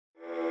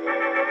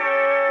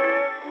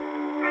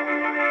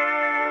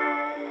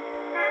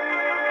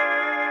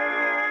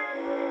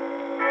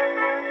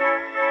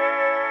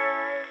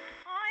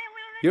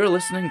You're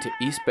listening to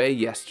East Bay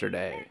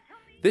Yesterday.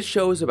 This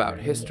show is about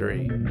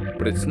history,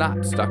 but it's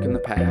not stuck in the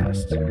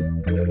past.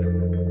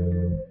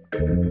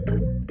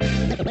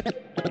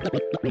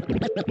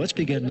 Let's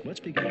begin.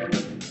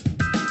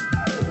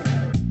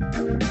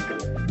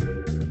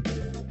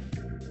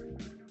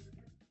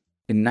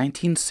 In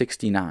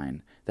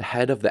 1969, the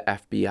head of the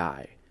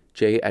FBI,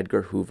 J.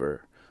 Edgar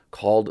Hoover,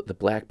 called the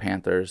Black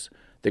Panthers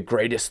the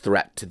greatest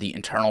threat to the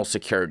internal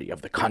security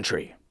of the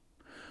country.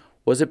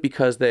 Was it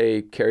because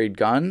they carried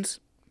guns?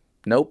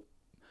 Nope.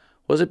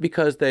 Was it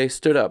because they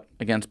stood up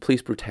against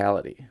police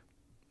brutality?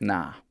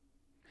 Nah.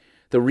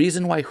 The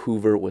reason why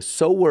Hoover was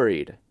so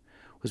worried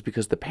was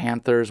because the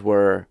Panthers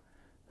were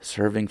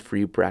serving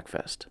free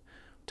breakfast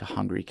to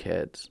hungry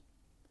kids.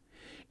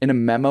 In a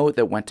memo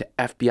that went to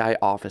FBI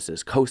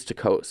offices coast to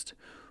coast,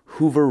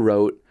 Hoover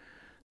wrote,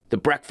 "The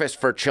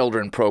Breakfast for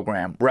Children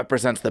program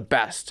represents the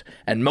best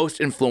and most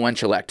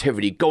influential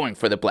activity going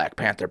for the Black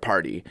Panther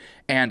Party,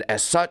 and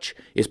as such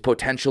is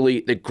potentially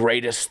the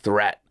greatest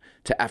threat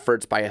to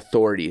efforts by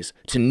authorities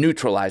to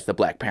neutralize the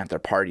Black Panther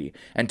Party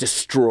and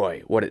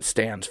destroy what it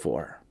stands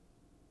for."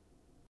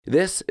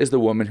 This is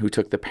the woman who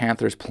took the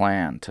Panthers'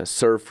 plan to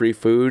serve free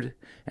food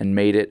and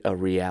made it a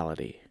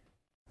reality.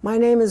 My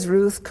name is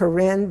Ruth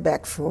Corinne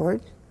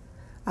Beckford.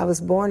 I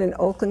was born in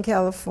Oakland,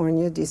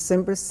 California,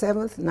 December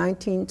 7th,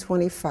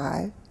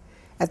 1925,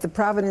 at the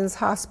Providence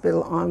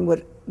Hospital on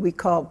what we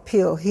call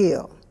Pill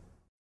Hill.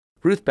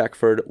 Ruth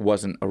Beckford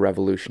wasn't a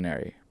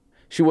revolutionary.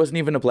 She wasn't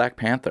even a Black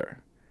Panther.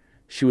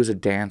 She was a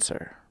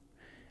dancer.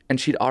 And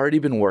she'd already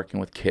been working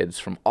with kids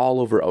from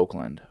all over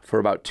Oakland for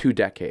about 2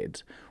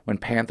 decades when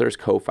Panthers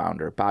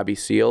co-founder Bobby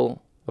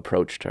Seale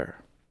approached her.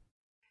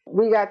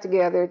 We got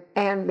together,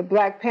 and the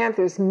Black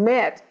Panthers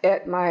met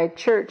at my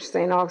church,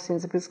 St.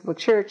 Augustine's Episcopal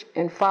Church,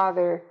 and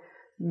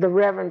the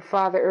Reverend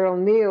Father Earl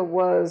Neal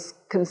was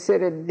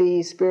considered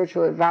the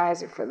spiritual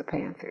advisor for the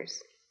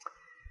Panthers.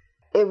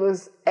 It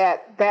was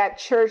at that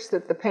church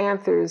that the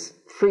Panthers'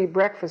 free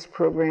breakfast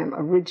program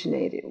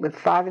originated, with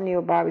Father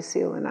Neal, Bobby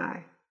Seale, and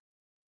I.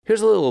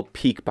 Here's a little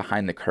peek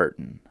behind the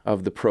curtain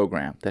of the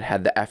program that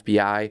had the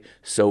FBI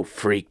so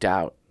freaked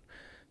out.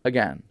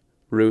 Again,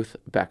 Ruth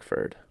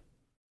Beckford.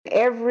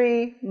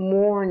 Every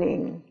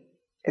morning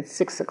at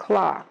 6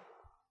 o'clock,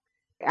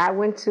 I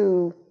went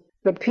to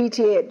the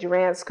PTA at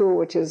Durant School,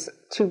 which is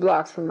 2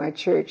 blocks from my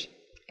church,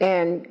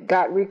 and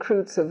got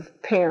recruits of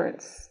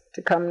parents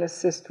to come and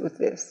assist with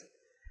this.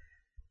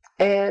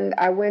 And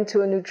I went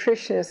to a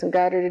nutritionist and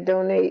got her to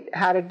donate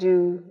how to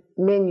do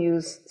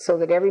menus so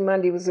that every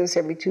Monday was this,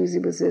 every Tuesday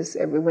was this,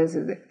 every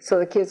Wednesday this. So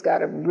the kids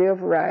got a real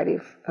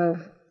variety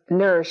of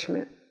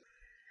nourishment.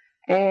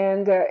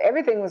 And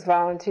everything was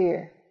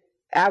volunteer.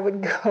 I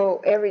would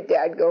go every day.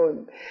 I'd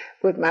go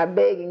with my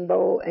baking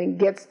bowl and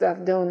get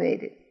stuff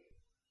donated.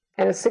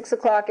 And at 6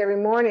 o'clock every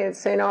morning at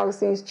St.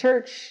 Augustine's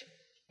Church,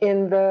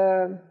 in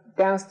the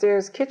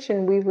downstairs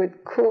kitchen, we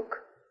would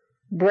cook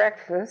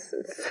breakfast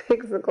at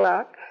 6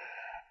 o'clock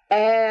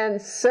and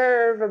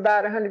serve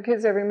about 100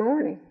 kids every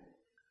morning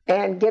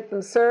and get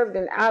them served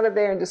and out of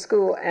there into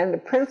school. And the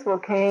principal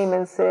came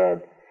and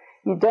said,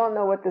 "You don't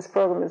know what this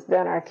program has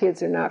done. Our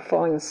kids are not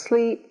falling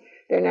asleep.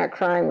 They're not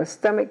crying with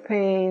stomach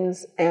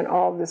pains and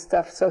all this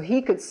stuff." So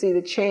he could see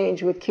the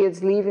change with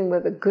kids leaving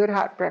with a good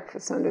hot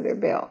breakfast under their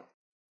belt.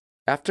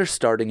 After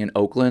starting in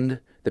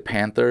Oakland, the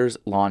Panthers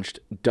launched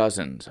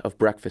dozens of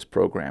breakfast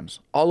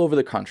programs all over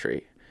the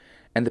country.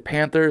 And the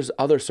Panthers'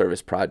 other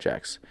service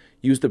projects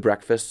used the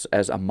breakfasts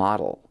as a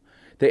model.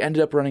 They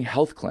ended up running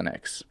health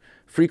clinics,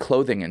 free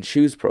clothing and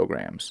shoes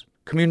programs,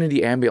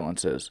 community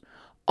ambulances,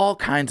 all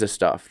kinds of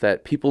stuff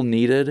that people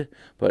needed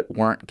but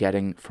weren't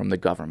getting from the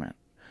government.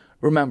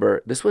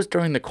 Remember, this was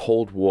during the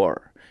Cold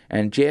War,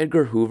 and J.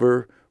 Edgar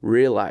Hoover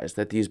realized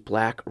that these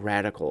Black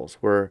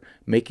radicals were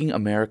making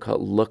America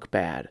look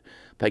bad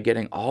by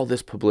getting all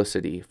this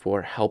publicity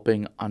for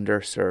helping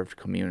underserved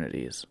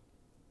communities.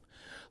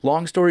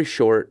 Long story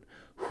short,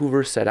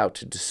 Hoover set out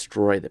to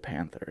destroy the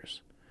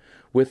Panthers.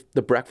 With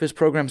the breakfast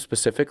program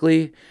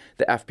specifically,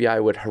 the FBI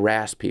would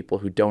harass people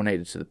who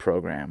donated to the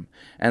program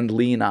and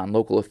lean on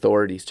local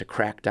authorities to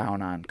crack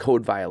down on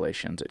code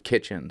violations at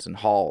kitchens and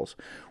halls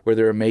where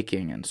they were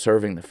making and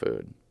serving the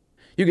food.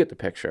 You get the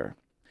picture.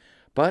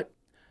 But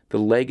the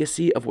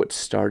legacy of what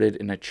started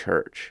in a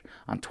church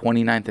on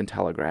 29th and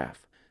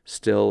Telegraph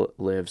still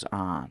lives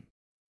on.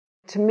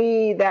 To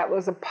me, that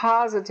was a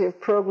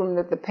positive program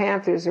that the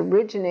Panthers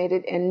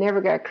originated and never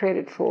got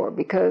credit for,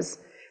 because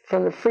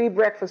from the free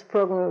breakfast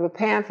program of the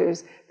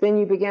Panthers, then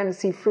you began to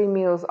see free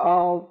meals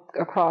all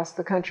across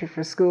the country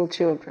for school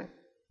children,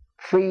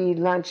 free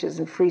lunches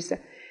and free stuff.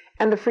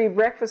 And the free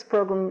breakfast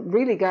program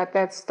really got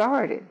that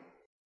started.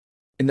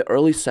 In the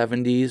early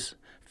 70s,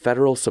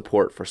 federal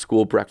support for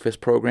school breakfast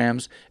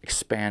programs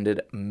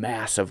expanded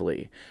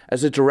massively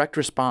as a direct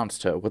response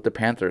to what the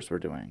Panthers were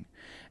doing.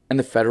 And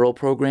the federal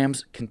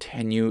programs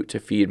continue to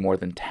feed more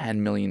than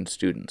 10 million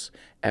students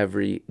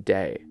every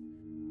day.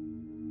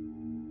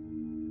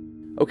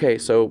 Okay,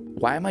 so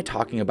why am I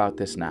talking about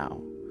this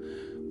now?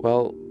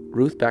 Well,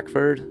 Ruth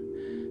Beckford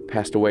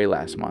passed away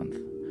last month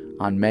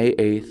on May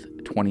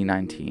 8th,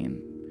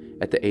 2019,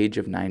 at the age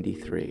of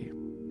 93.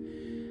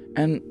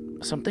 And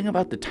something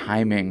about the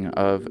timing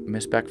of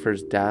Miss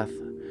Beckford's death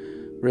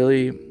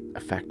really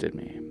affected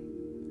me.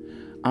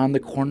 On the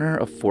corner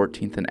of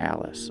 14th and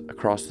Alice,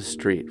 across the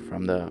street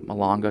from the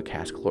Malonga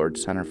Casclord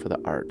Center for the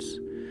Arts,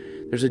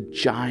 there's a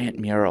giant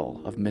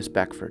mural of Miss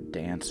Beckford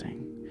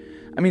dancing.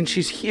 I mean,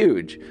 she's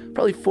huge,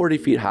 probably 40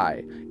 feet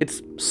high.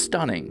 It's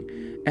stunning.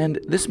 And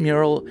this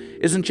mural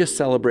isn't just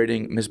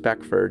celebrating Miss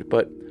Beckford,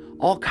 but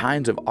all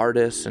kinds of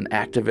artists and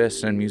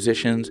activists and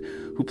musicians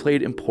who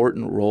played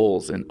important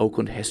roles in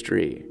Oakland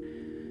history.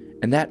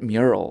 And that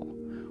mural,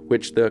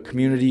 which the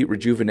Community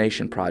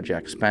Rejuvenation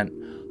Project spent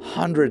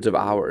hundreds of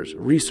hours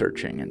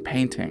researching and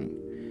painting,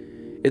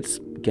 it's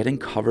getting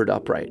covered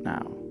up right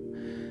now.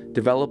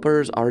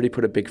 Developers already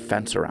put a big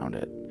fence around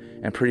it,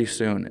 and pretty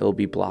soon it'll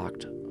be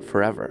blocked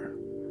forever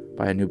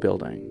by a new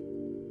building.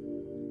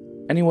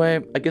 Anyway,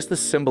 I guess the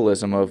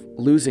symbolism of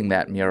losing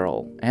that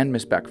mural and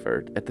Miss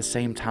Beckford at the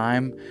same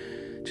time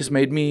just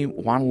made me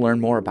want to learn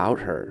more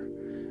about her.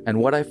 And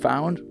what I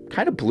found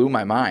kind of blew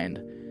my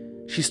mind.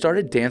 She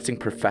started dancing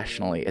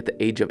professionally at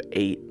the age of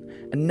 8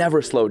 and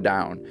never slowed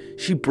down.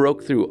 She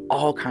broke through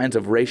all kinds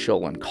of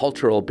racial and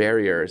cultural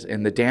barriers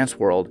in the dance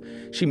world.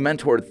 She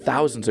mentored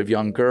thousands of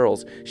young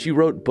girls. She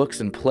wrote books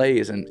and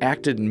plays and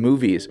acted in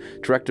movies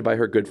directed by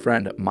her good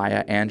friend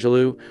Maya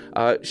Angelou.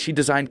 She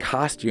designed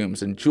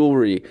costumes and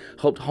jewelry,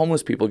 helped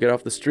homeless people get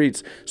off the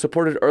streets,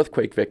 supported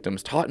earthquake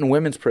victims, taught in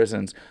women's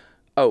prisons.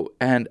 Oh,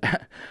 and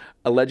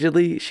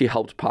allegedly she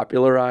helped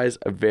popularize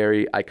a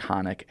very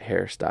iconic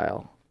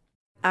hairstyle.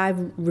 I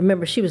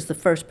remember she was the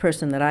first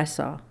person that I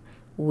saw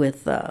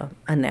with a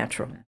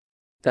natural.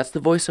 That's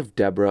the voice of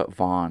Deborah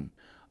Vaughn,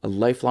 a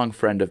lifelong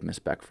friend of Miss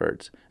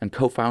Beckford's and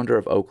co-founder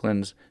of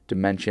Oakland's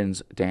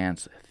Dimensions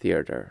Dance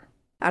Theater.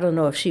 I don't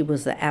know if she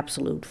was the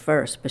absolute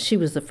first, but she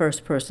was the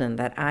first person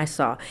that I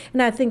saw.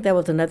 And I think that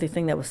was another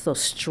thing that was so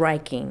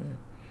striking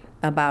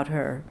about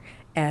her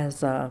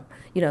as,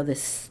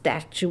 this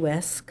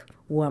statuesque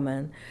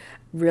woman,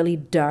 really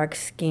dark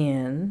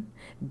skin,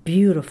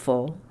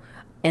 beautiful,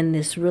 and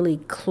this really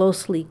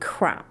closely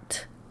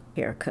cropped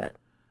haircut.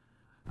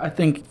 I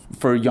think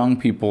for young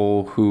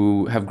people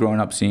who have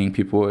grown up seeing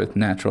people with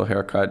natural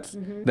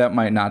haircuts, that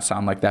might not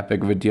sound like that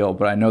big of a deal,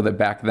 but I know that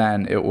back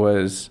then it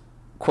was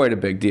quite a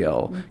big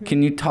deal.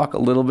 Can you talk a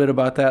little bit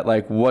about that?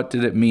 Like, what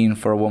did it mean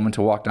for a woman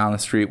to walk down the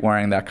street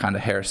wearing that kind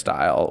of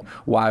hairstyle?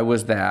 Why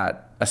was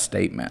that a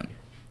statement?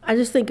 I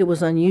just think it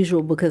was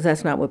unusual because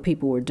that's not what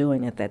people were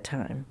doing at that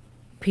time.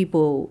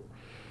 People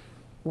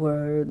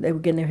were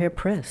getting their hair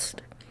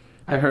pressed.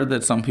 I heard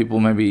that some people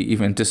maybe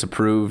even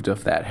disapproved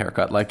of that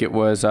haircut, like it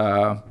was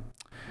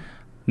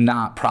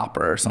not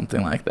proper or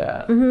something like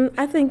that.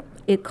 I think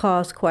it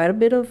caused quite a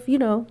bit of,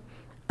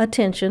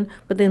 attention,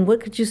 but then what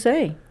could you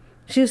say?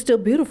 She was still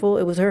beautiful.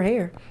 It was her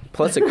hair.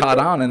 Plus it caught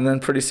on, and then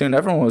pretty soon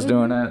everyone was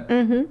doing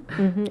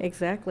it.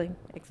 Exactly.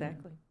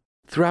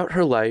 Throughout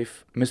her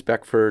life, Miss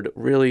Beckford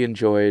really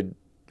enjoyed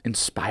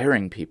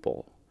inspiring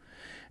people.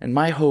 And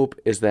my hope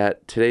is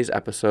that today's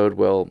episode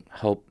will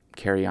help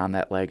carry on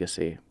that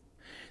legacy.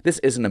 This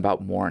isn't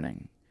about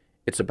mourning.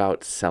 It's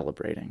about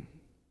celebrating.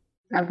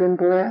 I've been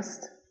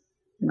blessed.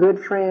 Good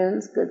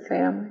friends, good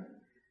family.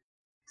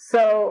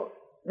 So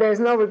there's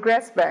no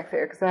regrets back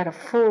there because I had a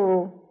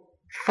full,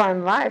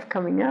 fun life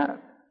coming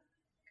up.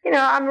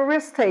 I'm a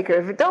risk taker.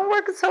 If it don't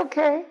work, it's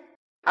okay.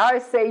 I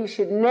always say you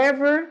should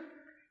never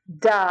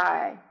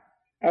die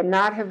and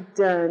not have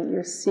done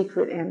your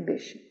secret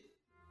ambition.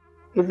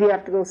 If you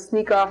have to go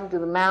sneak off into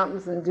the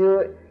mountains and do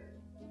it,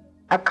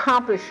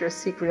 accomplish your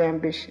secret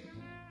ambition.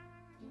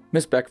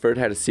 Miss Beckford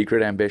had a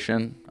secret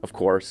ambition, of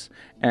course,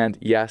 and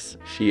yes,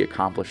 she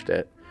accomplished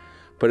it.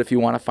 But if you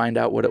want to find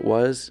out what it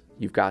was,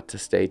 you've got to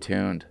stay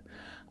tuned.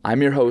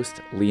 I'm your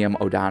host, Liam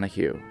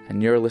O'Donoghue,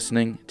 and you're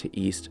listening to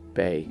East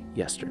Bay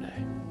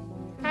Yesterday.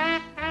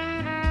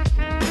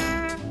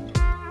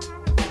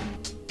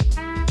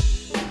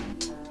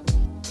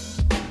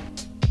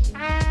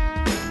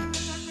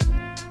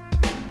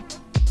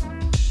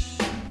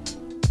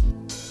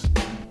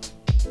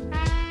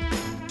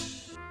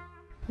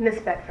 Miss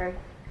Beckford,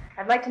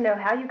 I'd like to know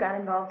how you got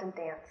involved in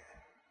dance.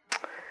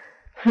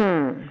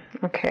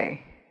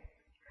 Okay.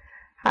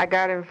 I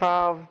got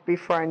involved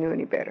before I knew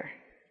any better.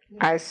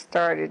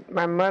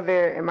 My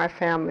mother and my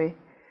family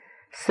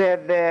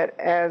said that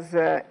as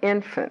an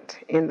infant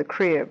in the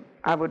crib,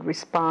 I would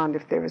respond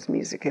if there was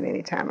music at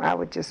any time. I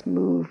would just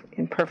move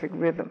in perfect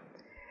rhythm.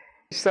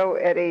 So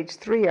at age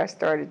 3, I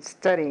started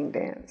studying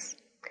dance,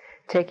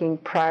 taking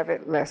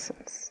private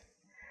lessons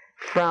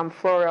from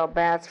Florell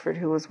Batsford,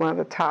 who was one of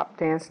the top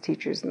dance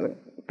teachers in the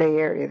Bay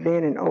Area,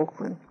 then in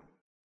Oakland.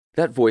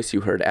 That voice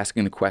you heard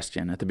asking the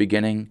question at the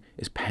beginning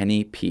is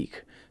Penny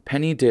Peak.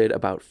 Penny did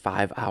about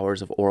 5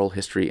 hours of oral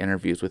history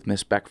interviews with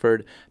Miss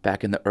Beckford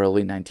back in the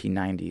early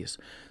 1990s.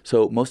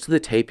 So most of the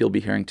tape you'll be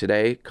hearing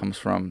today comes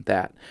from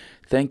that.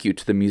 Thank you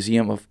to the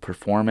Museum of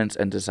Performance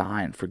and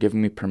Design for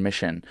giving me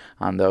permission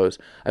on those.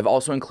 I've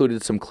also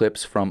included some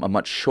clips from a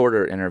much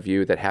shorter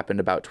interview that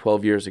happened about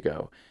 12 years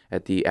ago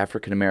at the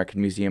African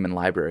American Museum and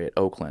Library at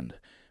Oakland.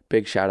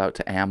 Big shout out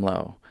to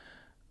AMLO.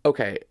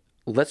 Okay,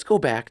 let's go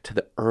back to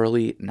the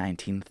early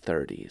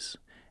 1930s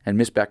and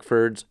Miss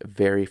Beckford's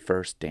very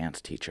first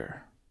dance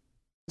teacher.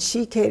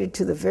 She catered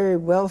to the very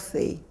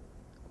wealthy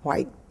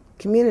white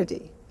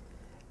community,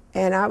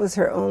 and I was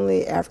her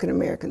only African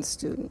American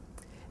student.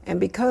 And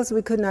because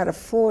we could not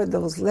afford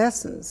those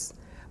lessons,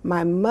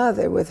 my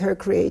mother, with her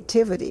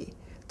creativity,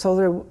 told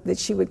her that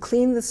she would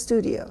clean the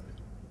studio.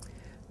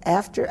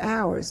 After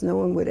hours, no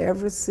one would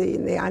ever see.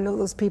 And I know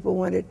those people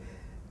wondered,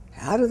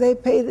 how do they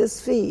pay this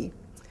fee?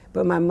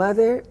 But my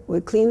mother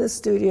would clean the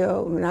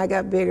studio. When I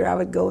got bigger, I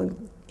would go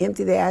and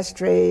empty the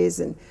ashtrays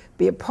and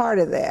be a part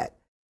of that.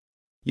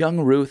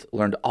 Young Ruth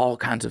learned all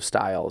kinds of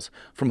styles,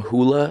 from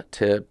hula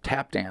to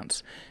tap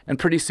dance, and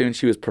pretty soon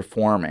she was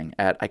performing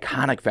at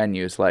iconic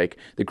venues like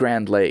the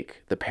Grand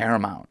Lake, the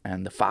Paramount,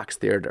 and the Fox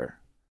Theater.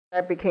 I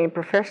became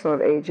professional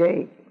at age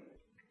 8.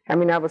 I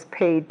mean, I was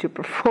paid to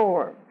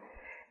perform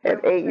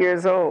at 8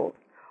 years old,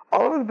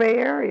 all over the Bay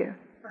Area.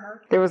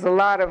 There was a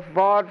lot of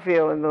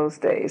vaudeville in those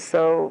days,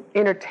 so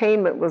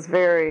entertainment was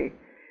very,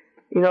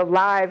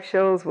 live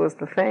shows was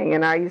the thing,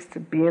 and I used to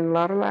be in a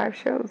lot of live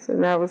shows,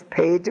 and I was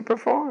paid to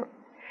perform.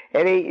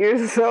 At 8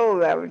 years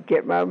old, I would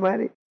get my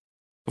money.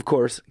 Of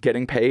course,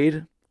 getting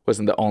paid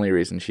wasn't the only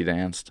reason she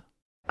danced.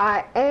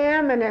 I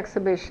am an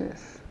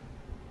exhibitionist.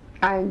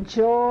 I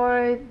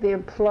enjoy the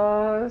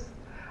applause.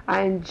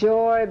 I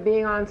enjoy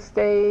being on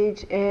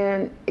stage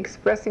and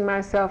expressing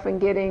myself and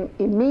getting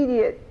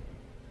immediate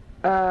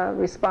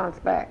response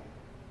back.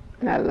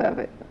 And I love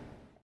it.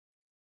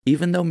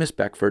 Even though Miss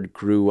Beckford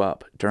grew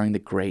up during the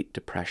Great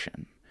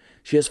Depression,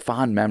 she has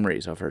fond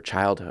memories of her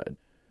childhood.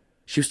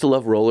 She used to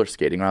love roller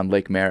skating around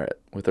Lake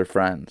Merritt with her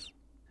friends.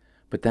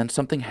 But then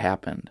something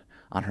happened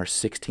on her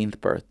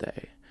 16th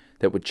birthday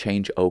that would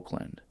change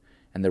Oakland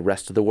and the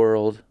rest of the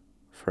world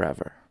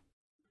forever.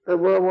 In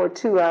World War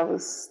II, I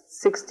was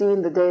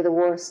 16 the day the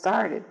war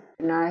started.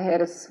 And I had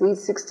a sweet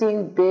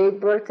 16 big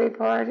birthday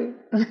party.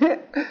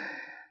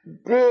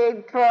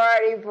 Big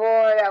party,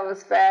 boy, that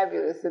was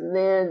fabulous. And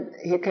then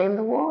here came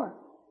the war.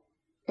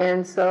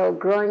 And so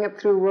growing up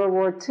through World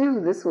War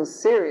II, this was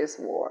serious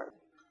war.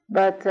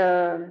 But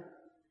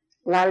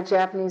a lot of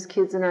Japanese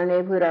kids in our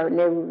neighborhood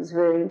was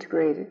very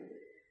integrated.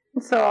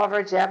 And so all of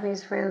our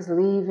Japanese friends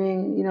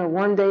leaving,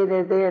 one day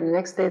they're there, the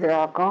next day they're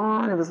all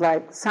gone. It was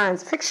like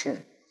science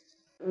fiction.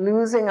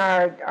 Losing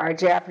our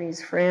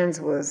Japanese friends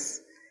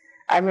was,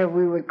 I remember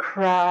we would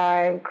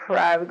cry and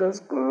cry. We go,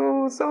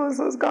 oh,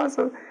 so-and-so's gone,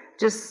 so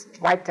just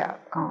wiped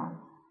out, gone.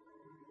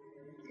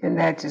 And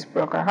that just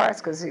broke our hearts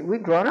because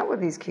we'd grown up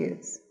with these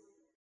kids.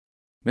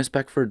 Miss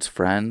Beckford's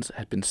friends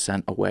had been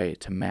sent away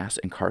to mass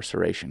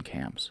incarceration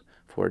camps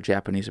for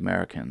Japanese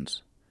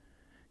Americans.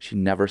 She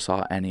never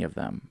saw any of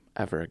them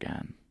ever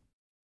again.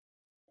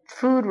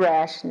 Food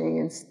rationing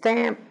and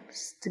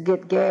stamps to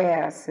get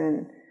gas.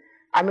 And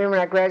I remember when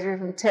I graduated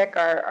from Tech,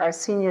 our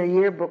senior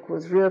yearbook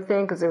was real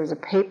thin because there was a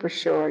paper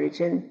shortage.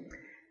 And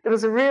it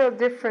was a real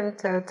different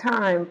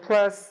time,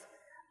 plus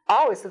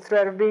always the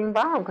threat of being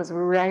bombed because we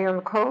were right here on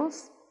the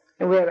coast.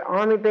 And we had an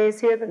Army base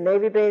here, the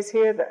Navy base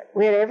here,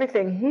 we had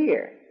everything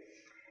here.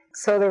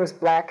 So there was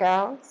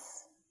blackouts,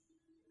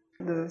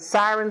 the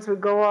sirens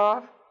would go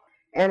off,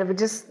 and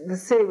the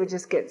city would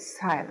just get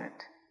silent.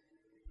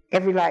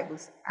 Every light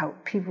was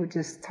out, people would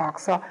just talk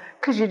soft,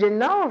 because you didn't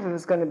know if it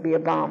was going to be a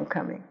bomb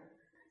coming.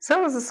 So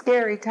it was a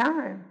scary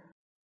time.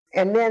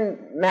 And then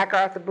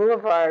MacArthur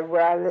Boulevard,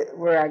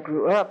 where I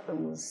grew up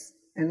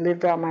and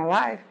lived all my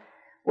life,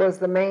 was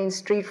the main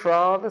street for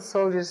all the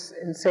soldiers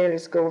and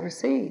sailors to go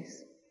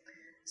overseas.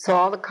 So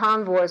all the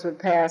convoys would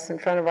pass in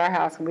front of our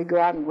house, and we'd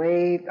go out and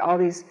wave. All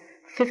these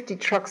 50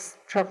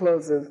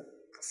 truckloads of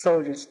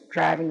soldiers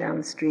driving down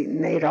the street,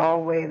 and they'd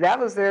all wave. That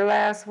was their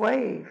last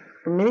wave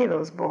for many of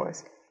those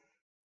boys.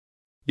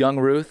 Young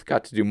Ruth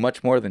got to do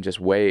much more than just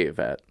wave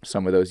at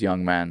some of those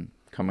young men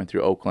coming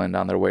through Oakland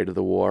on their way to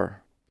the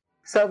war.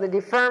 So the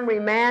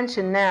DeFermery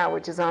Mansion now,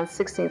 which is on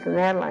 16th and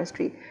Adeline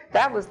Street,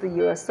 that was the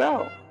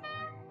USO.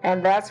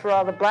 And that's where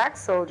all the black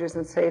soldiers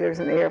and sailors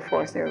and the Air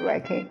Force and everybody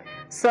came.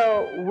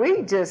 So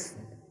we just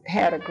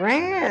had a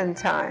grand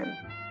time.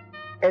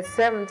 At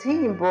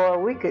 17, boy,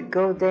 we could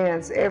go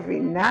dance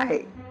every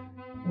night,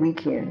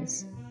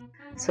 weekends.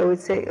 So we'd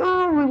say,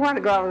 oh, we want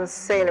to go out with a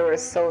sailor or a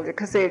soldier,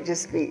 because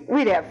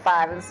we'd have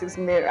 5 and 6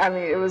 men. I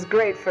mean, it was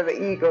great for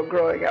the ego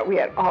growing up. We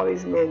had all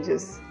these men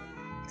just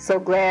so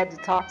glad to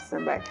talk to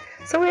somebody.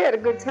 So we had a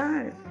good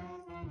time.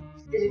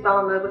 Did you fall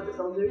in love with the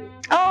soldiers?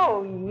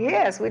 Oh,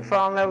 yes. We'd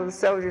fall in love with the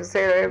soldier and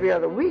sailor every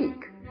other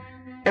week.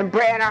 And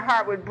our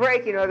heart would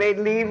break. They'd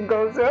leave and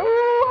go,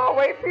 oh, I'll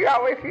wait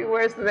for you.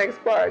 Where's the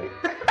next party?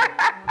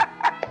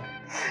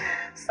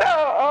 So,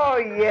 oh,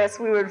 yes,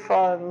 we would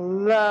fall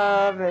in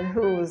love. And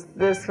who was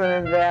this one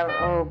and that one?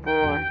 Oh,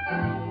 boy.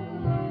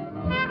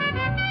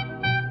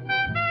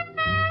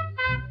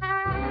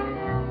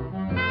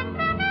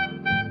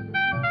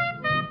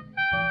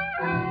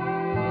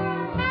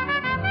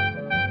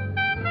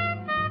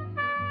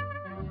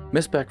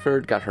 Miss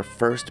Beckford got her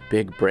first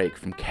big break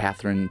from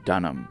Katherine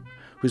Dunham,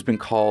 who's been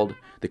called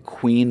the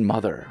Queen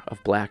Mother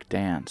of Black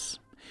dance.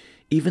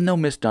 Even though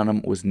Miss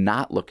Dunham was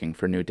not looking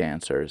for new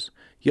dancers,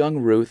 young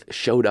Ruth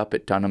showed up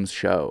at Dunham's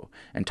show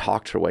and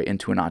talked her way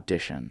into an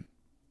audition.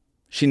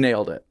 She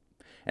nailed it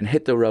and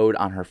hit the road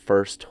on her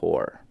first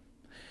tour.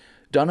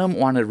 Dunham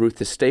wanted Ruth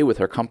to stay with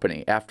her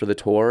company after the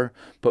tour,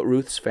 but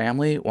Ruth's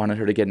family wanted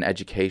her to get an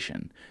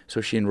education,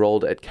 so she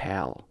enrolled at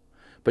Cal.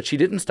 But she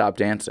didn't stop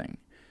dancing.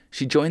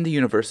 She joined the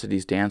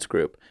university's dance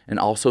group and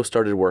also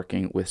started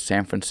working with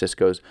San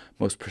Francisco's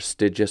most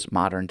prestigious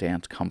modern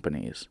dance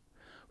companies.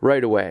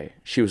 Right away,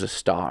 she was a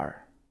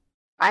star.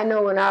 I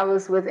know when I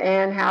was with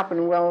Ann Halpin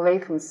and Will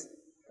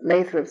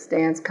Lathrop's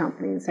dance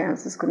company in San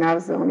Francisco, and I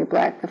was the only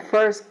black, the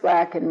first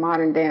black and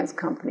modern dance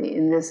company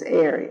in this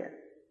area.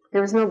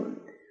 There was no,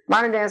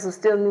 modern dance was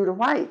still new to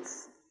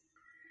whites.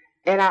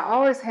 And I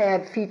always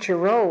had feature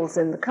roles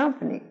in the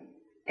company.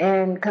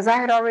 And because I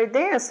had already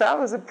danced, so I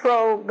was a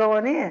pro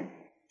going in.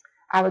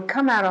 I would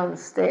come out on the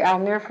stage, I'll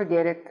never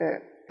forget it,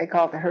 they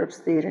called it the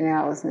Herbst Theater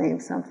now, it was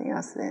named something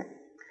else then.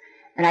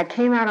 And I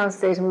came out on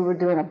stage and we were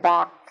doing a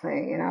Bach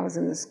thing, and I was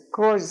in this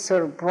gorgeous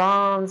sort of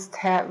bronze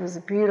it was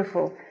a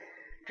beautiful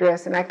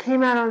dress, and I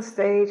came out on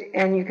stage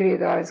and you could hear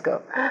the audience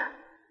go,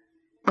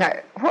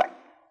 like, what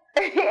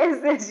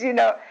is this, you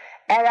know?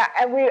 And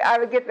I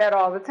would get that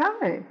all the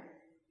time.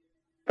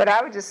 But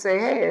I would just say,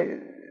 hey,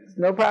 it's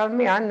no problem with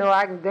me, I know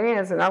I can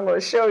dance and I'm going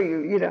to show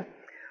you, you know.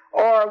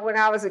 Or when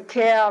I was at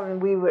Cal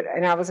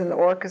and I was in the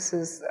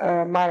orchestra's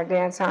Modern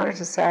Dance Honor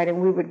Society,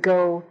 and we would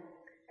go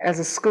as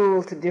a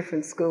school to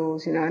different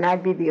schools, you know, and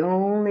I'd be the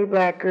only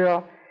black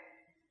girl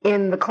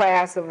in the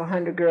class of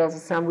 100 girls or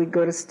something. We'd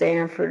go to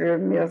Stanford or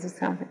Mills or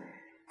something,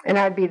 and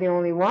I'd be the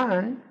only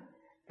one.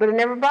 But it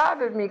never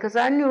bothered me because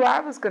I knew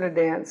I was going to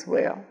dance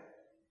well.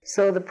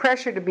 So the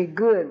pressure to be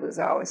good was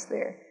always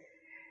there.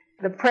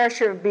 The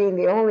pressure of being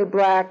the only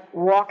black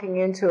walking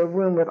into a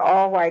room with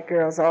all white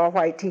girls, all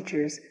white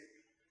teachers.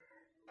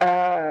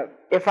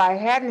 If I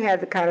hadn't had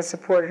the kind of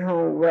support at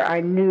home where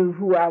I knew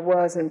who I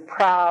was and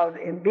proud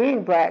in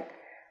being black,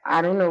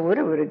 I don't know what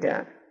it would have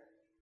done.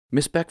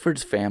 Miss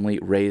Beckford's family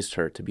raised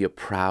her to be a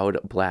proud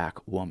black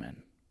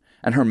woman,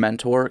 and her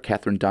mentor,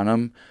 Katherine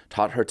Dunham,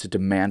 taught her to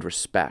demand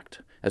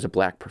respect as a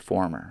black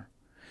performer.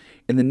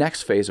 In the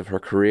next phase of her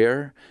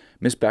career,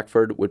 Miss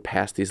Beckford would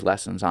pass these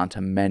lessons on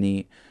to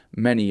many,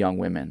 many young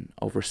women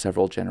over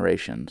several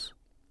generations.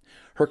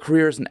 Her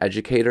career as an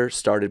educator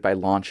started by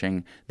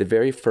launching the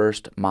very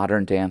first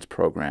modern dance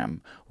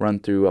program run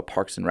through a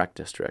Parks and Rec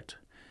district.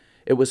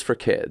 It was for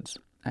kids,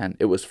 and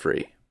it was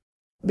free.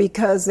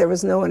 Because there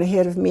was no one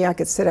ahead of me, I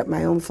could set up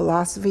my own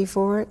philosophy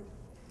for it.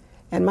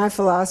 And my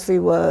philosophy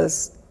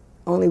was,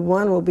 only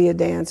one will be a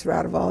dancer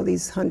out of all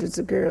these hundreds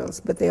of girls,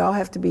 but they all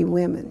have to be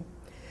women.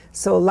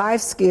 So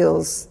life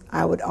skills,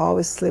 I would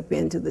always slip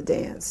into the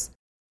dance.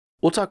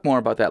 We'll talk more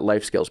about that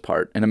life skills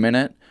part in a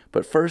minute,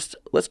 but first,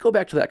 let's go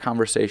back to that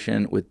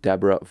conversation with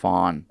Deborah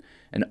Vaughn,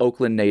 an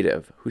Oakland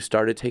native who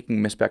started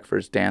taking Miss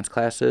Beckford's dance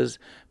classes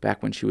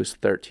back when she was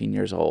 13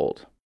 years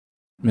old.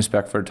 Miss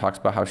Beckford talks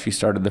about how she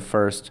started the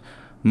first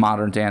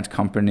modern dance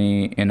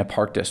company in a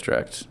park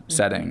district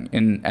setting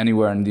in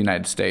anywhere in the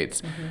United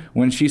States.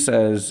 When she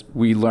says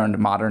we learned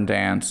modern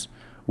dance,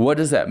 what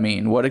does that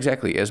mean? What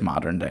exactly is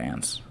modern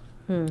dance?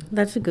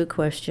 That's a good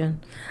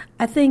question.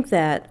 I think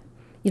that,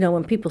 you know,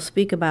 when people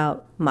speak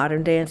about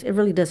modern dance, it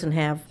really doesn't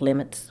have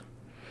limits.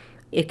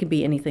 It could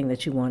be anything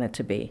that you want it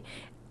to be.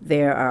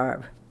 There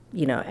are,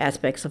 you know,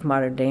 aspects of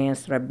modern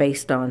dance that are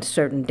based on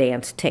certain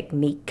dance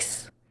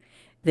techniques.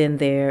 Then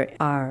there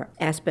are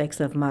aspects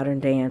of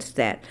modern dance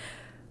that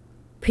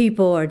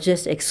people are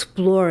just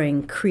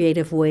exploring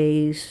creative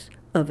ways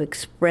of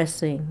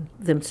expressing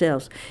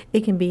themselves.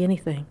 It can be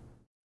anything.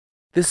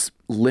 This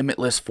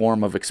limitless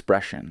form of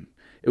expression,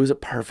 it was a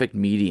perfect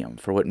medium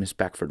for what Miss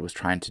Beckford was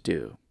trying to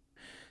do.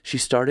 She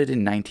started in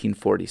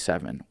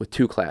 1947 with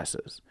 2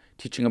 classes,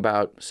 teaching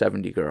about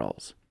 70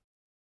 girls.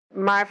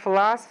 My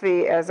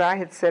philosophy, as I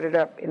had set it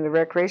up in the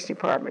recreation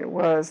department,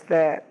 was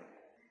that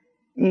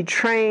you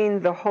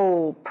train the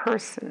whole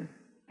person,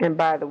 and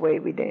by the way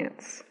we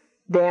dance.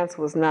 Dance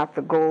was not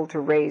the goal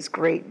to raise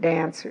great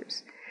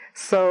dancers,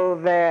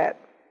 so that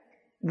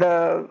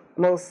the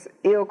most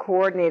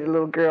ill-coordinated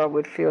little girl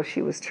would feel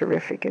she was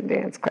terrific in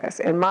dance class.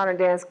 And modern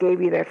dance gave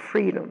you that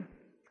freedom.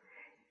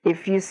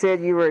 If you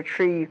said you were a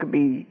tree, you could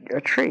be a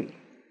tree.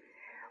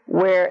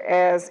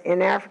 Whereas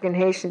in African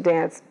Haitian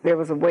dance, there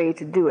was a way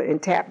to do it. In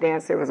tap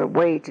dance, there was a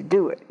way to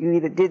do it. You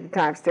either did the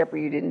time step or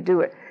you didn't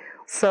do it.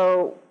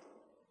 So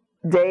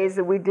days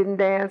that we didn't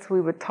dance, we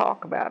would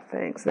talk about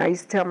things. And I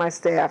used to tell my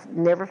staff,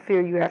 never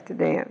fear you have to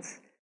dance.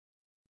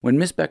 When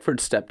Miss Beckford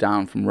stepped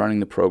down from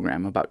running the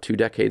program about 2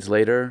 decades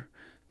later,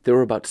 there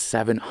were about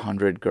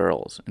 700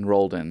 girls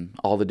enrolled in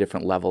all the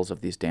different levels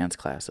of these dance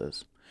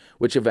classes,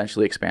 which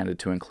eventually expanded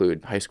to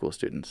include high school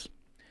students.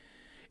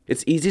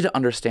 It's easy to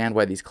understand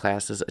why these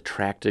classes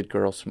attracted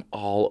girls from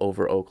all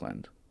over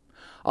Oakland.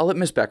 I'll let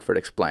Miss Beckford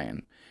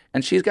explain,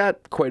 and she's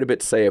got quite a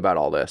bit to say about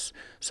all this,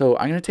 so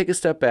I'm going to take a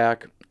step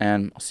back,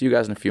 and I'll see you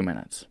guys in a few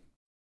minutes.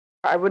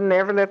 I would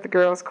never let the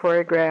girls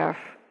choreograph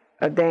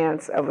a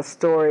dance of a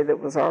story that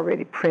was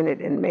already printed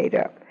and made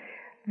up.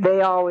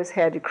 They always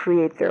had to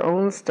create their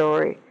own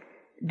story,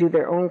 do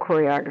their own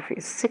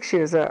choreography, 6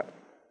 years up.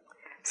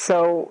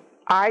 So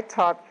I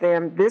taught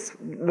them this.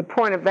 The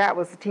point of that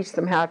was to teach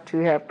them how to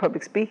have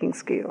public speaking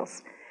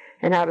skills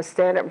and how to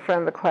stand up in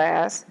front of the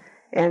class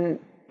and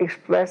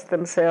express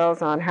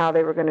themselves on how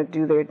they were going to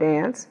do their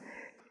dance,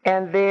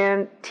 and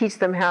then teach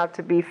them how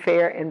to be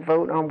fair and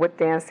vote on what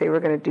dance they were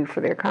going to do for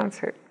their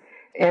concert.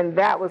 And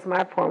that was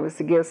my point, was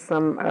to give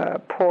some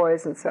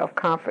poise and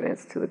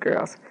self-confidence to the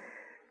girls.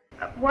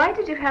 Why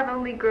did you have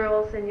only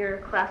girls in your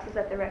classes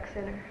at the rec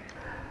center?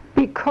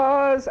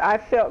 Because I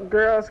felt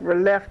girls were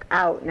left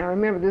out. Now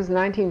remember, this is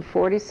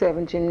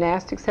 1947.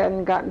 Gymnastics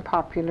hadn't gotten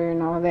popular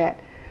and all that.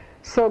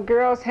 So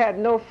girls had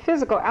no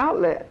physical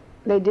outlet.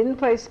 They didn't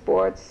play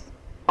sports.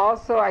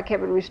 Also, I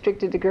kept it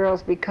restricted to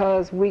girls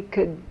because we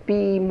could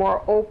be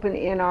more open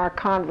in our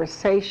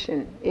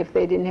conversation if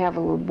they didn't have a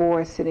little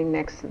boy sitting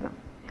next to them.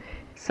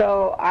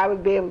 So I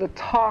would be able to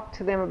talk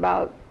to them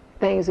about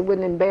things that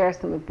wouldn't embarrass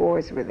them if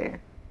boys were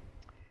there.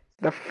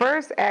 The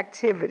first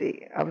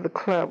activity of the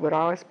club would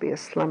always be a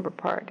slumber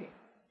party.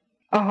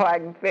 Oh, I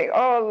can think,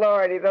 oh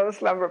Lordy, those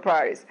slumber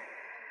parties.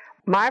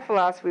 My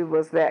philosophy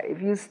was that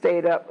if you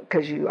stayed up,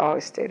 because you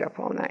always stayed up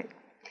all night,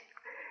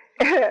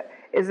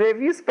 is that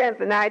if you spent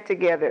the night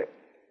together,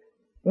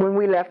 when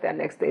we left that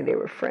next day, they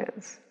were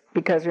friends.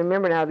 Because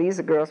remember now, these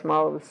are girls from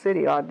all over the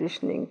city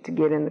auditioning to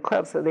get in the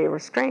club, so they were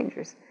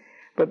strangers.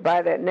 But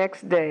by that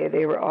next day,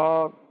 they were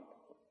all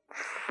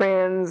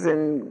friends,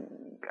 and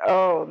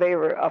they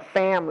were a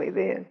family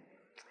then.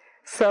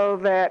 So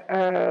that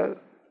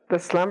the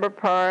slumber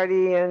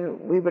party, and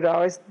we would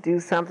always do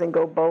something,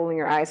 go bowling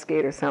or ice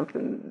skate or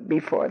something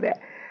before that.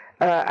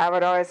 I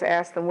would always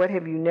ask them, what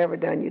have you never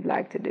done you'd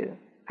like to do?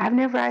 I've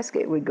never ice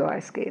skated. We'd go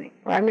ice skating.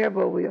 Or I've never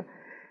bowled wheel.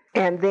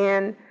 And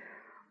then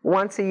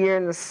once a year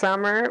in the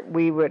summer,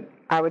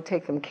 I would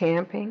take them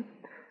camping,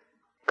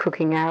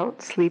 cooking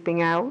out,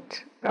 sleeping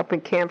out, up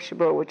in Camp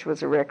Chabot, which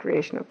was a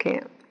recreational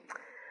camp.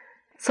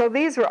 So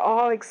these were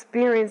all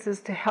experiences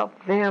to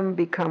help them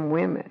become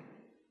women.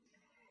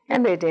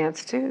 And they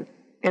danced too.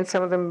 And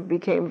some of them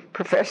became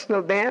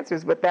professional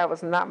dancers, but that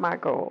was not my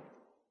goal.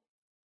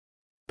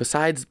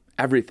 Besides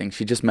everything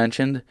she just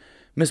mentioned,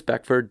 Miss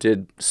Beckford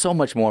did so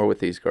much more with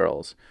these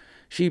girls.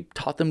 She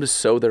taught them to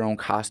sew their own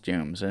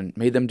costumes and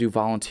made them do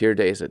volunteer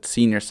days at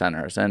senior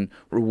centers and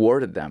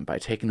rewarded them by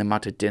taking them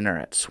out to dinner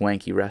at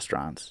swanky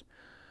restaurants.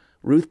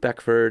 Ruth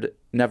Beckford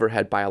never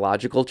had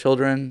biological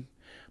children,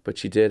 but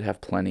she did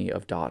have plenty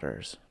of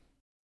daughters.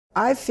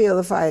 I feel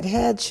if I had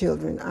had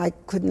children, I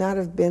could not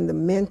have been the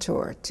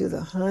mentor to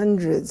the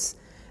hundreds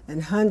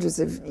and hundreds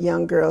of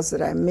young girls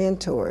that I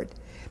mentored,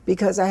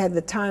 because I had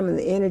the time and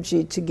the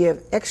energy to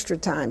give extra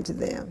time to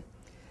them.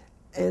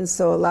 And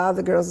so a lot of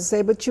the girls would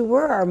say, but you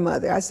were our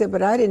mother. I said,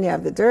 but I didn't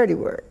have the dirty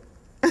work.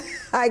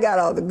 I got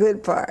all the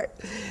good part.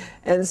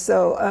 And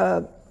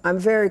so I'm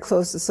very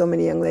close to so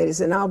many young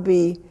ladies, and I'll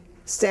be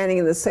standing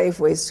in the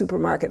Safeway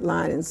supermarket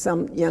line, and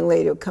some young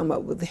lady will come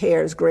up with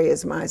hair as gray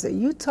as mine and say,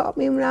 you taught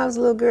me when I was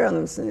a little girl. And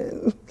I'm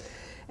saying,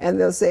 and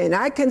they'll say, and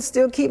I can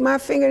still keep my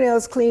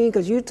fingernails clean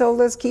because you told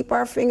us keep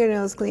our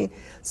fingernails clean.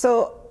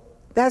 So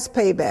that's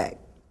payback.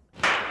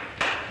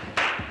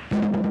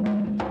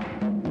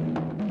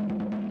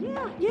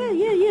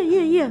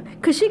 Yeah.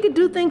 Because she could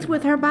do things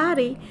with her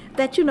body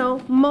that,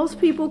 most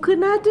people could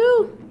not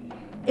do.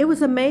 It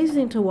was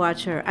amazing to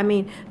watch her. I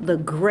mean, the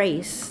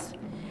grace,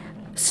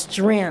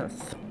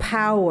 strength,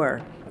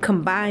 power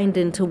combined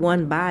into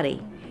one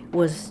body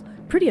was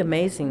pretty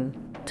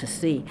amazing to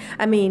see.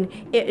 I mean,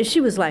 she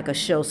was like a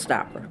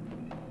showstopper.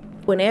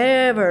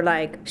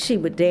 Whenever, she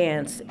would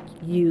dance,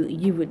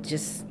 you would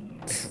just,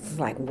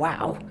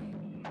 wow.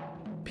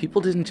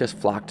 People didn't just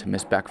flock to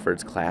Miss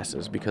Beckford's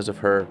classes because of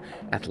her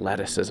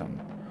athleticism.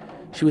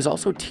 She was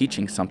also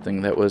teaching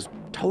something that was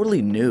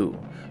totally new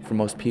for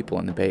most people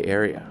in the Bay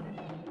Area.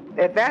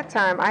 At that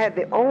time, I had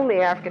the only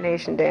African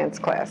Asian dance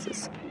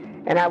classes,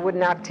 and I would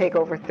not take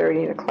over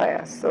 30 in a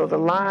class, so the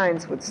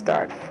lines would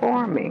start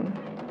forming.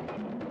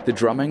 The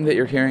drumming that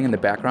you're hearing in the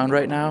background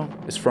right now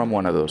is from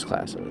one of those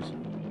classes.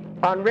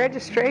 On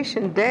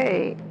registration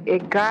day,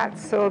 it got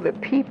so that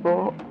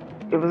people,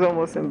 it was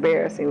almost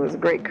embarrassing. It was a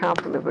great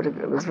compliment, but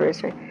it was very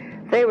strange.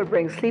 They would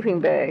bring sleeping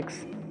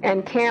bags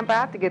and camp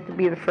out to get to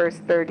be the first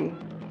 30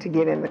 to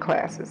get in the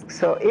classes.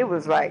 So it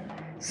was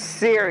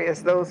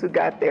serious, those who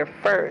got there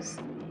first.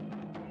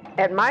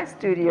 At my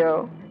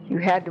studio, you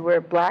had to wear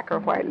black or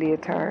white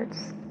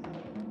leotards.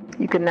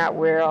 You could not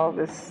wear all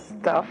this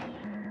stuff.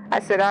 I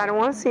said, I don't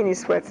want to see any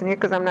sweats in here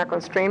because I'm not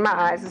going to strain my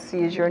eyes to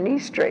see is your knee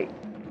straight.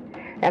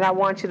 And I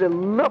want you to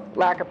look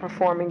like a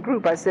performing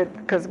group. I said,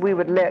 because we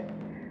would let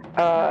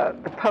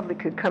the public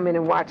could come in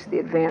and watch the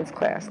advanced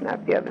class,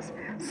 not the others,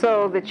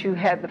 so that you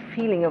had the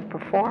feeling of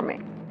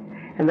performing.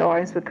 And the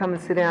audience would come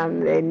and sit down,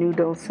 and they knew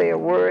don't say a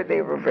word.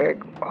 They were very,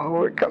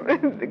 we're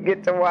coming to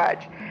get to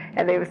watch.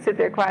 And they would sit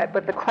there quiet,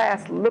 but the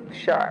class looked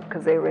sharp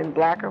because they were in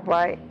black or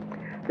white.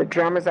 The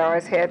drummers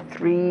always had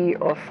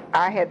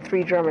I had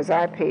 3 drummers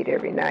I paid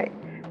every night,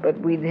 but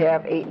we'd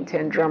have 8 and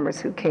 10 drummers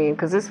who came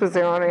because this was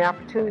their only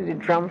opportunity to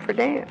drum for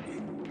dance.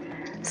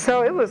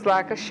 So it was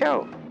like a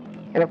show.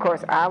 And of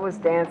course, I was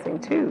dancing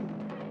too.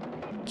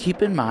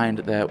 Keep in mind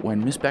that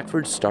when Miss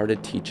Beckford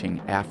started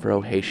teaching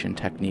Afro-Haitian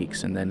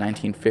techniques in the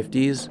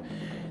 1950s,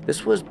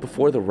 this was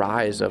before the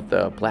rise of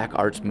the Black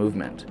Arts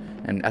movement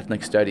and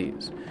ethnic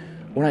studies.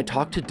 When I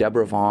talked to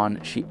Deborah Vaughn,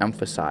 she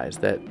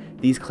emphasized that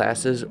these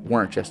classes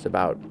weren't just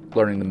about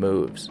learning the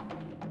moves.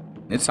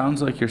 It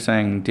sounds like you're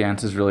saying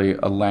dance is really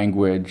a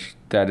language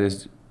that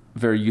is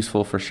very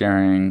useful for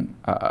sharing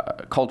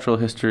cultural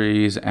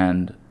histories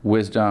and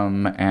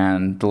wisdom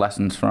and the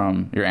lessons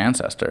from your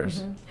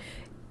ancestors. Mm-hmm.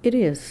 It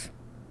is.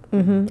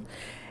 Mm-hmm.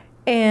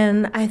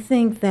 And I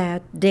think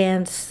that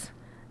dance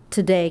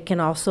today can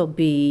also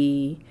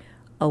be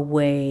a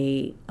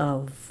way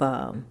of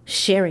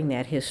sharing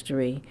that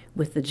history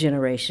with the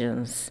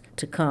generations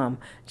to come,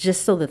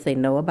 just so that they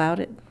know about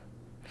it,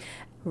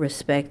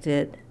 respect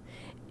it,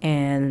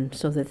 and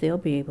so that they'll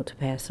be able to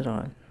pass it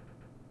on.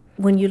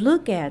 When you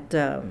look at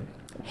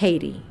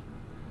Haiti,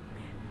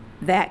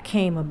 that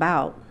came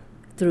about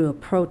through a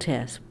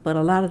protest, but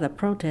a lot of the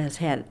protests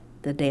had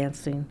the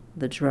dancing,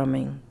 the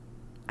drumming.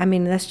 I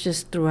mean, that's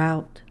just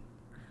throughout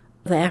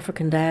the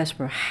African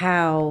diaspora,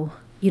 how,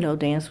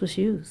 dance was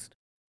used.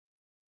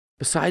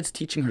 Besides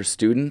teaching her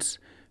students,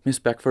 Miss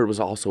Beckford was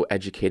also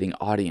educating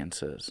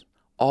audiences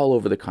all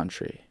over the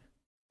country.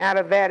 Out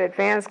of that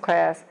advanced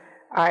class,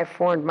 I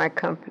formed my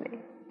company,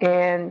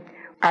 and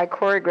I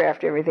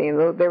choreographed everything.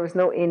 There was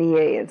no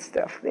NEA and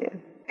stuff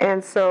then.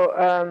 And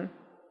so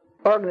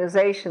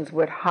organizations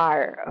would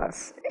hire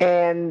us.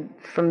 And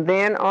from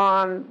then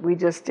on, we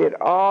just did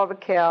all the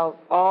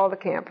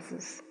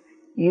campuses,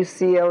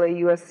 UCLA,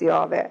 USC,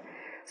 all that.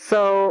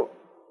 So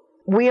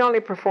we only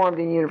performed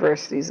in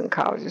universities and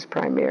colleges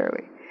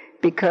primarily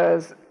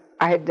because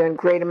I had done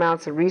great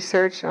amounts of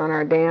research on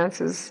our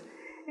dances,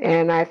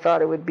 and I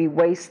thought it would be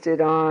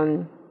wasted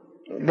on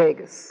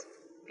Vegas.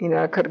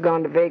 I could have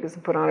gone to Vegas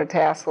and put on a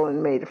tassel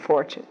and made a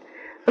fortune.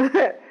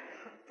 But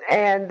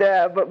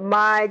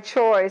my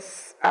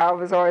choice, I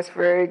was always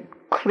very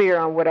clear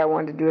on what I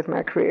wanted to do with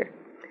my career.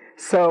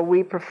 So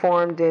we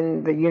performed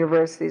in the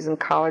universities and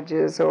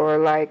colleges, or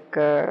like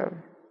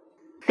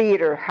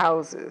theater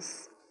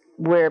houses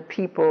where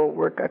people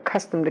were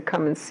accustomed to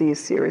come and see a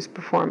series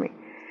performing.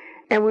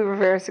 And we were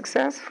very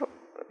successful.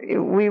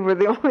 We were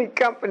the only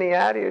company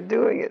out here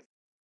doing it.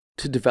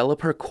 To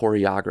develop her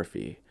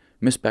choreography,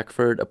 Miss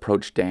Beckford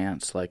approached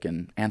dance like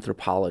an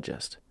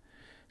anthropologist.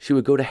 She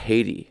would go to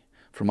Haiti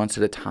for months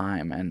at a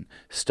time and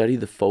study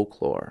the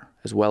folklore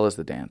as well as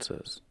the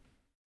dances.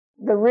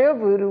 The real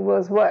voodoo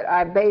was what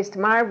I based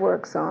my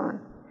works on.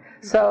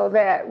 So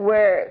that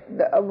where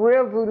a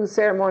real voodoo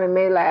ceremony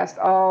may last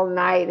all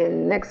night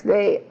and the next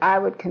day, I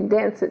would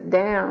condense it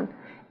down.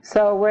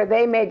 So where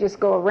they may just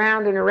go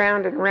around and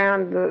around and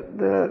around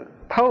the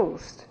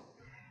post.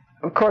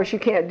 Of course, you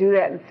can't do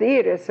that in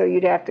theater, so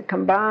you'd have to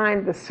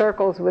combine the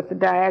circles with the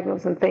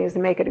diagonals and things to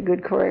make it a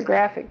good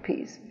choreographic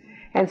piece.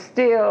 And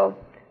still,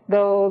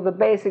 though the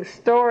basic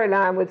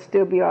storyline would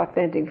still be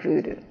authentic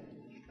voodoo.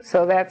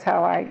 So that's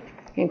how I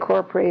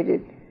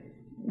incorporated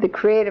the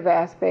creative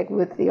aspect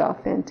with the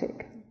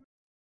authentic.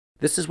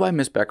 This is why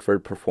Miss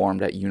Beckford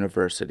performed at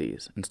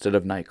universities instead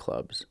of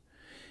nightclubs.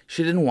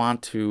 She didn't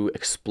want to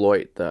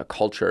exploit the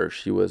culture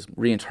she was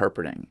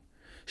reinterpreting.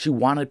 She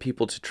wanted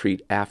people to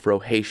treat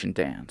Afro-Haitian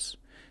dance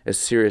as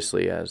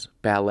seriously as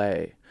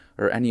ballet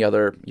or any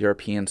other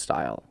European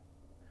style.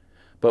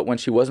 But when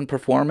she wasn't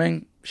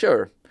performing,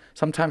 sure,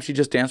 sometimes she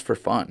just danced for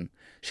fun.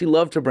 She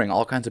loved to bring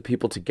all kinds of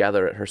people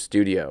together at her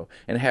studio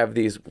and have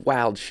these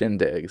wild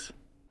shindigs.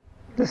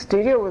 The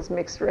studio was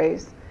mixed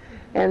race,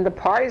 and the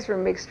parties were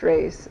mixed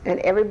race, and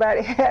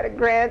everybody had a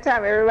grand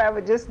time. Everybody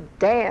would just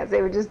dance.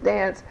 They would just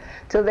dance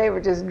till they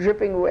were just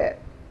dripping wet,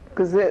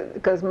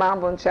 because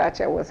mambo and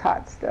cha-cha was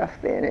hot stuff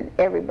then, and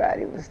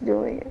everybody was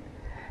doing it.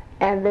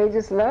 And they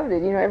just loved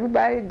it.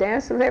 Everybody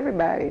danced with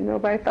everybody.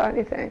 Nobody thought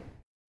anything.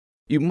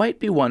 You might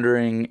be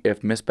wondering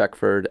if Miss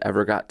Beckford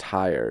ever got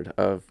tired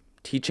of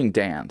teaching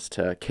dance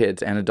to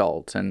kids and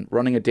adults and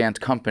running a dance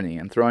company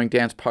and throwing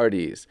dance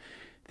parties.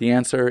 The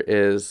answer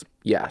is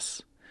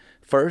yes.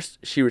 First,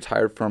 she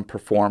retired from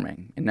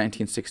performing in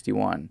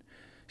 1961.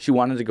 She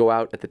wanted to go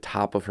out at the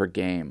top of her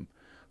game.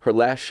 Her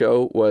last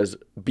show was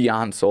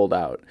beyond sold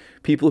out.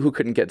 People who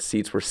couldn't get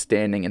seats were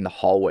standing in the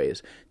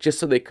hallways just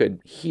so they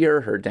could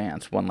hear her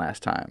dance one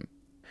last time.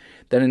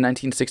 Then in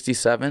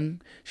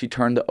 1967, she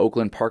turned the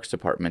Oakland Parks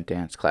Department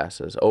dance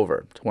classes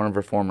over to one of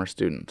her former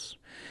students.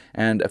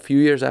 And a few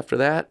years after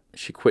that,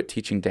 she quit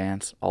teaching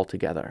dance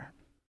altogether.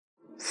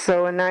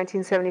 So in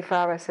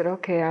 1975, I said,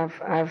 okay,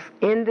 I've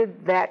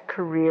ended that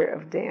career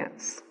of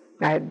dance.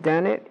 I had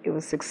done it. It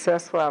was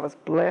successful. I was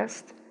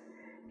blessed.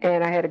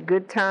 And I had a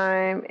good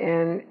time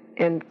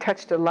and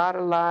touched a lot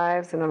of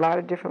lives in a lot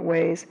of different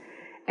ways.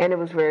 And it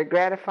was very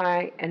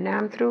gratifying. And now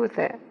I'm through with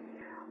that.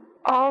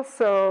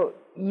 Also,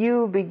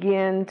 you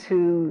begin to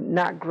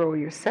not grow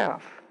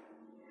yourself.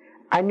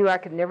 I knew I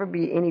could never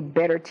be any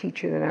better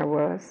teacher than I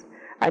was.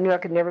 I knew I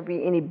could never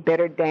be any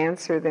better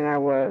dancer than I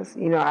was.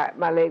 You know,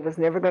 my leg was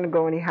never going to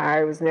go any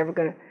higher. It was never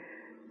going to.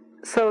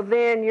 So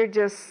then you're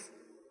just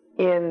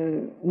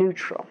in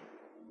neutral.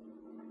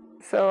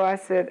 So I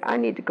said, I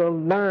need to go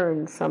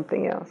learn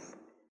something else.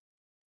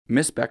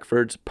 Miss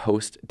Beckford's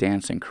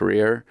post-dancing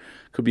career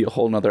could be a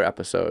whole nother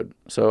episode,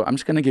 so I'm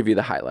just going to give you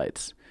the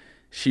highlights.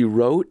 She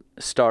wrote,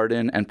 starred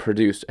in, and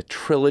produced a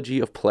trilogy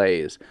of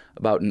plays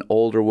about an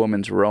older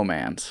woman's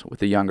romance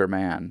with a younger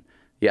man.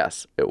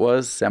 Yes, it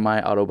was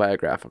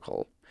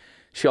semi-autobiographical.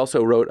 She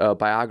also wrote a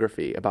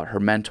biography about her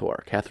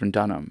mentor, Katherine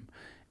Dunham,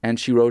 and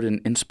she wrote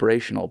an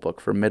inspirational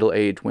book for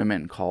middle-aged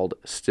women called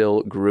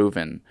Still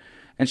Groovin'.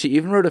 And she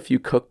even wrote a few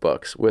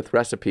cookbooks with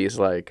recipes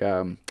like,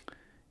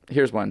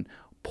 here's one,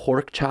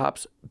 pork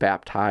chops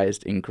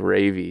baptized in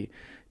gravy.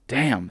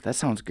 Damn, that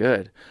sounds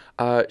good.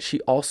 She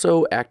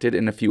also acted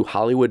in a few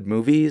Hollywood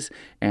movies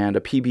and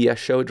a PBS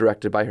show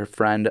directed by her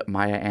friend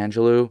Maya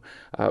Angelou.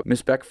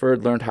 Miss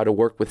Beckford learned how to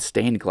work with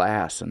stained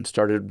glass and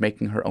started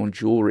making her own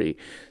jewelry.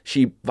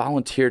 She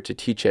volunteered to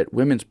teach at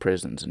women's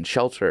prisons and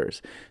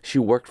shelters. She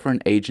worked for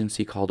an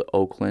agency called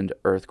Oakland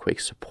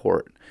Earthquake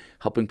Support,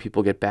 helping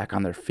people get back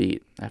on their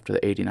feet after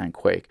the '89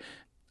 quake.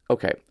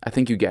 Okay, I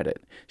think you get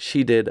it.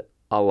 She did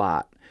a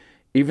lot.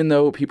 Even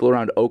though people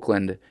around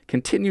Oakland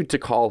continued to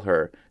call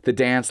her the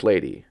dance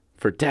lady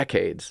for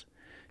decades,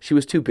 she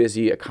was too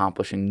busy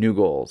accomplishing new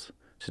goals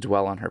to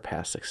dwell on her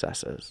past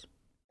successes.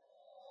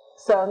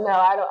 So no,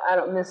 I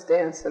don't miss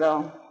dance at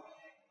all.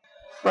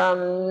 From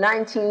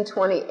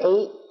 1928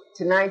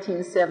 to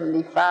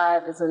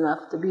 1975 is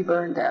enough to be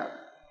burned out.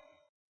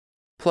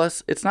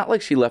 Plus, it's not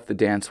like she left the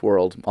dance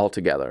world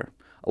altogether.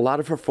 A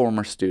lot of her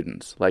former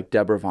students, like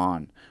Deborah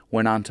Vaughn,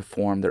 went on to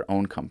form their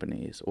own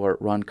companies or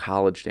run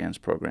college dance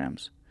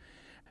programs.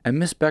 And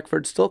Miss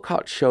Beckford still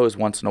caught shows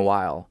once in a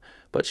while,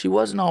 but she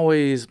wasn't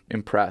always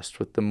impressed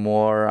with the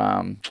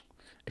more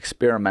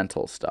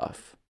experimental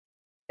stuff.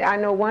 I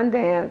know one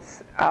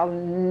dance, I'll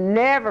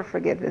never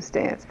forget this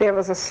dance. There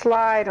was a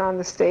slide on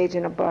the stage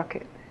in a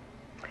bucket,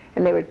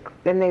 and they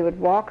would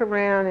walk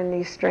around in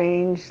these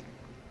strange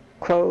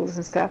clothes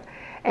and stuff,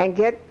 and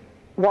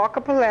walk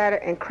up a ladder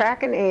and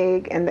crack an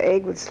egg, and the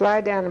egg would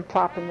slide down and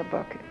plop in the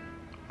bucket.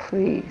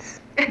 Please.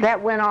 That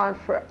went on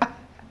for...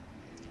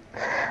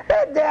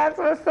 That dance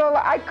was so...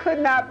 I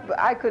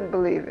couldn't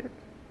believe it.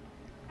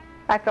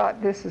 I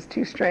thought, this is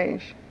too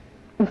strange.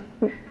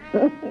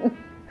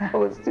 That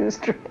was too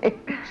strange.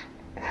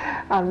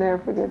 I'll never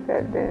forget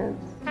that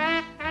dance.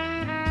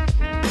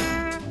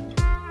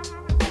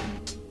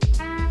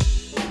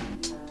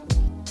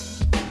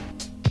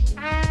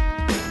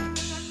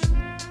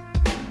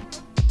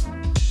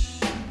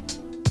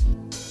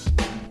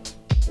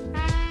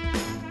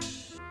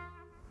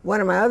 One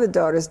of my other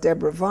daughters,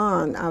 Deborah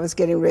Vaughn, I was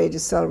getting ready to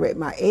celebrate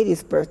my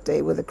 80th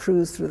birthday with a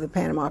cruise through the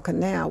Panama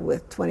Canal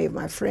with 20 of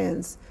my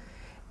friends.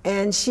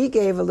 And she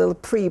gave a little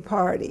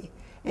pre-party.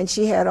 And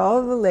she had all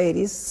of the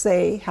ladies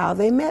say how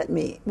they met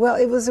me. Well,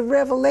 it was a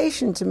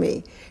revelation to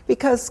me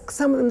because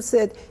some of them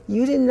said,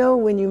 you didn't know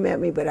when you met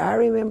me, but I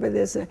remember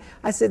this. And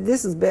I said,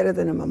 this is better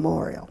than a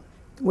memorial,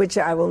 which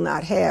I will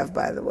not have,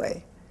 by the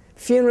way.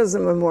 Funerals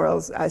and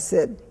memorials, I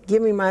said,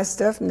 give me my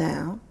stuff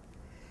now.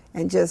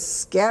 And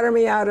just scatter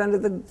me out under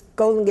the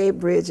Golden Gate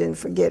Bridge and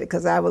forget it,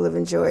 because I will have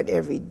enjoyed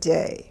every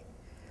day.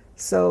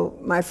 So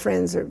my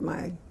friends are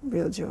my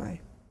real joy.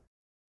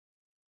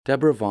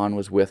 Deborah Vaughn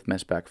was with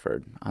Miss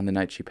Beckford on the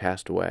night she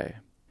passed away.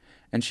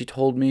 And she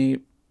told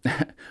me,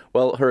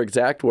 well, her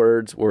exact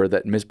words were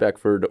that Miss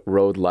Beckford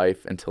rode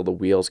life until the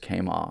wheels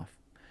came off.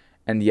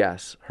 And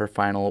yes, her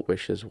final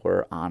wishes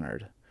were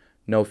honored.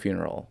 No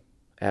funeral,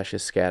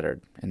 ashes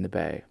scattered in the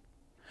bay.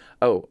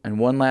 Oh, and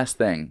one last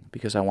thing,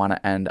 because I want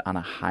to end on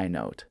a high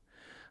note.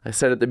 I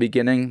said at the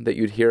beginning that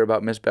you'd hear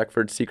about Miss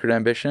Beckford's secret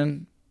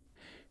ambition.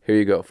 Here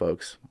you go,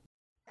 folks.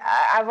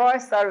 I've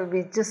always thought it would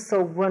be just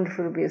so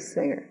wonderful to be a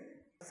singer.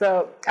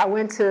 So I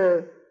went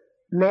to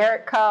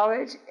Merritt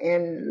College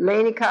and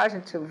Laney College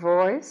and took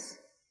voice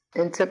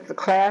and took the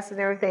class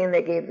and everything. And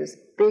they gave this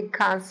big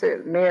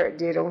concert Merritt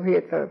did over here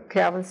at the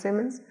Calvin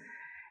Simmons.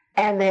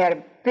 And they had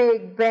a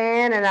big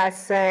band, and I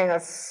sang a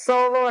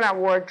solo, and I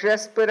wore a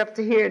dress split up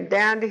to here and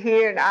down to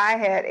here, and I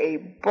had a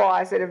ball.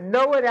 I said, if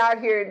no one out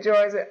here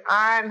enjoys it,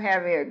 I'm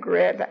having a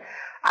great time.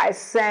 I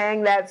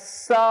sang that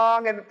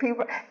song, and the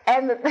people,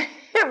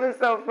 it was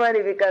so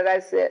funny because I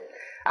said,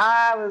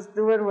 I was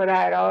doing what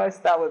I had always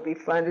thought would be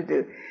fun to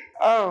do.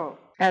 Oh,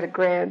 I had a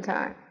grand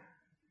time.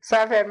 So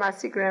I've had my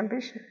secret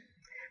ambition.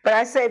 But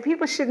I say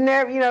people should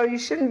never, you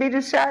shouldn't be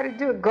too shy to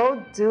do it.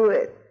 Go do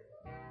it.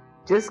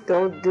 Just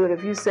go do it.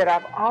 If you said,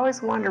 I've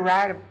always wanted to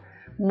ride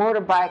a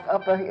motorbike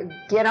up a hill,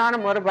 get on a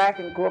motorbike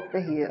and go up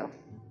the hill.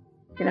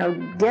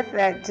 Get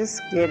that,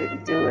 just get it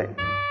and do it.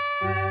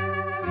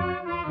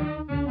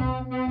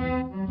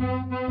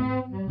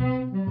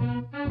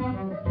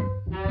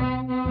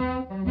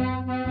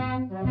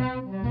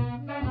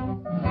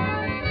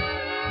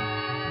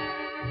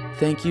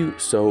 Thank you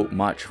so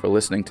much for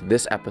listening to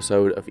this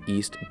episode of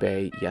East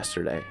Bay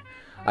Yesterday.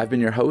 I've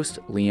been your host,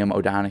 Liam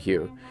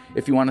O'Donoghue.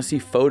 If you want to see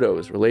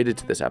photos related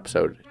to this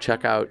episode,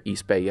 check out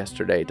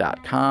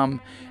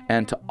eastbayyesterday.com.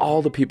 And to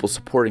all the people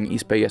supporting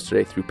East Bay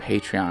Yesterday through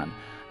Patreon,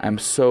 I'm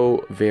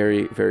so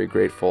very, very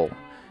grateful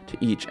to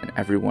each and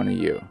every one of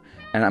you.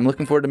 And I'm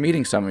looking forward to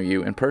meeting some of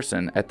you in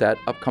person at that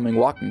upcoming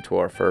walking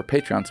tour for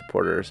Patreon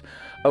supporters.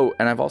 Oh,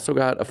 and I've also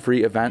got a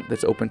free event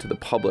that's open to the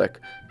public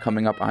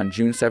coming up on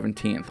June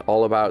 17th,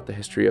 all about the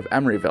history of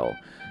Emeryville.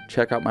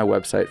 Check out my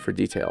website for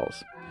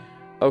details.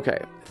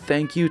 Okay,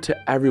 thank you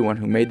to everyone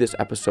who made this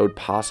episode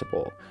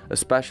possible,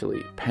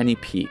 especially Penny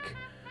Peak,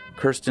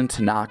 Kirsten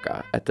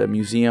Tanaka at the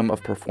Museum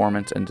of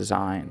Performance and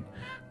Design,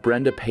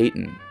 Brenda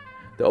Payton,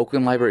 the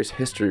Oakland Library's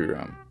History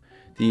Room,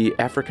 the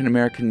African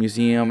American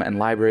Museum and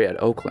Library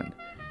at Oakland,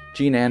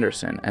 Gene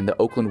Anderson and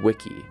the Oakland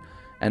Wiki,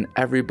 and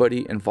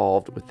everybody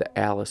involved with the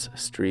Alice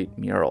Street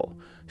mural.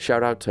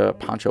 Shout out to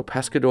Pancho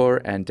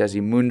Pescador and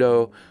Desi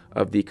Mundo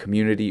of the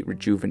Community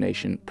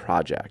Rejuvenation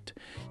Project.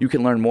 You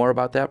can learn more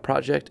about that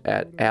project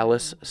at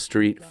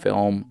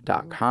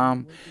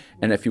alicestreetfilm.com.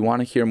 And if you want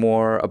to hear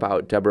more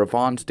about Deborah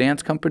Vaughn's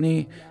dance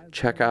company,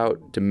 check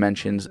out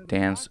Dimensions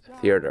Dance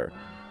Theater.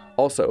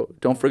 Also,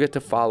 don't forget to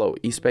follow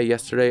East Bay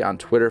Yesterday on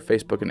Twitter,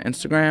 Facebook, and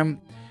Instagram.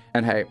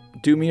 And hey,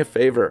 do me a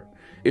favor.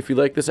 If you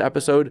like this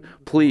episode,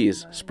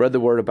 please spread the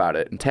word about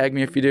it and tag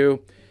me if you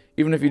do.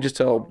 Even if you just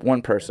tell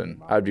one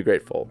person, I'd be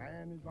grateful.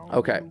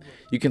 Okay,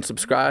 you can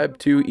subscribe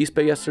to East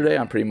Bay Yesterday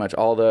on pretty much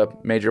all the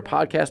major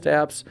podcast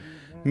apps.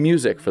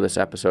 Music for this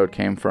episode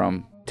came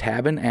from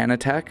Tabin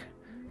Anatek,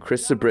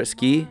 Chris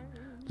Zabriskie,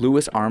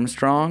 Louis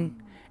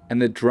Armstrong,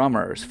 and the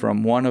drummers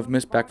from one of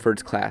Miss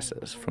Beckford's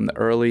classes from the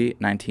early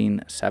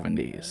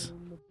 1970s.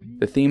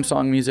 The theme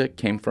song music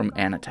came from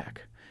Anatek.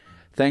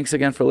 Thanks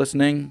again for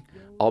listening.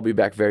 I'll be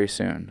back very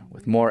soon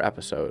with more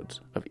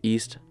episodes of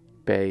East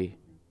Bay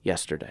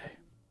Yesterday.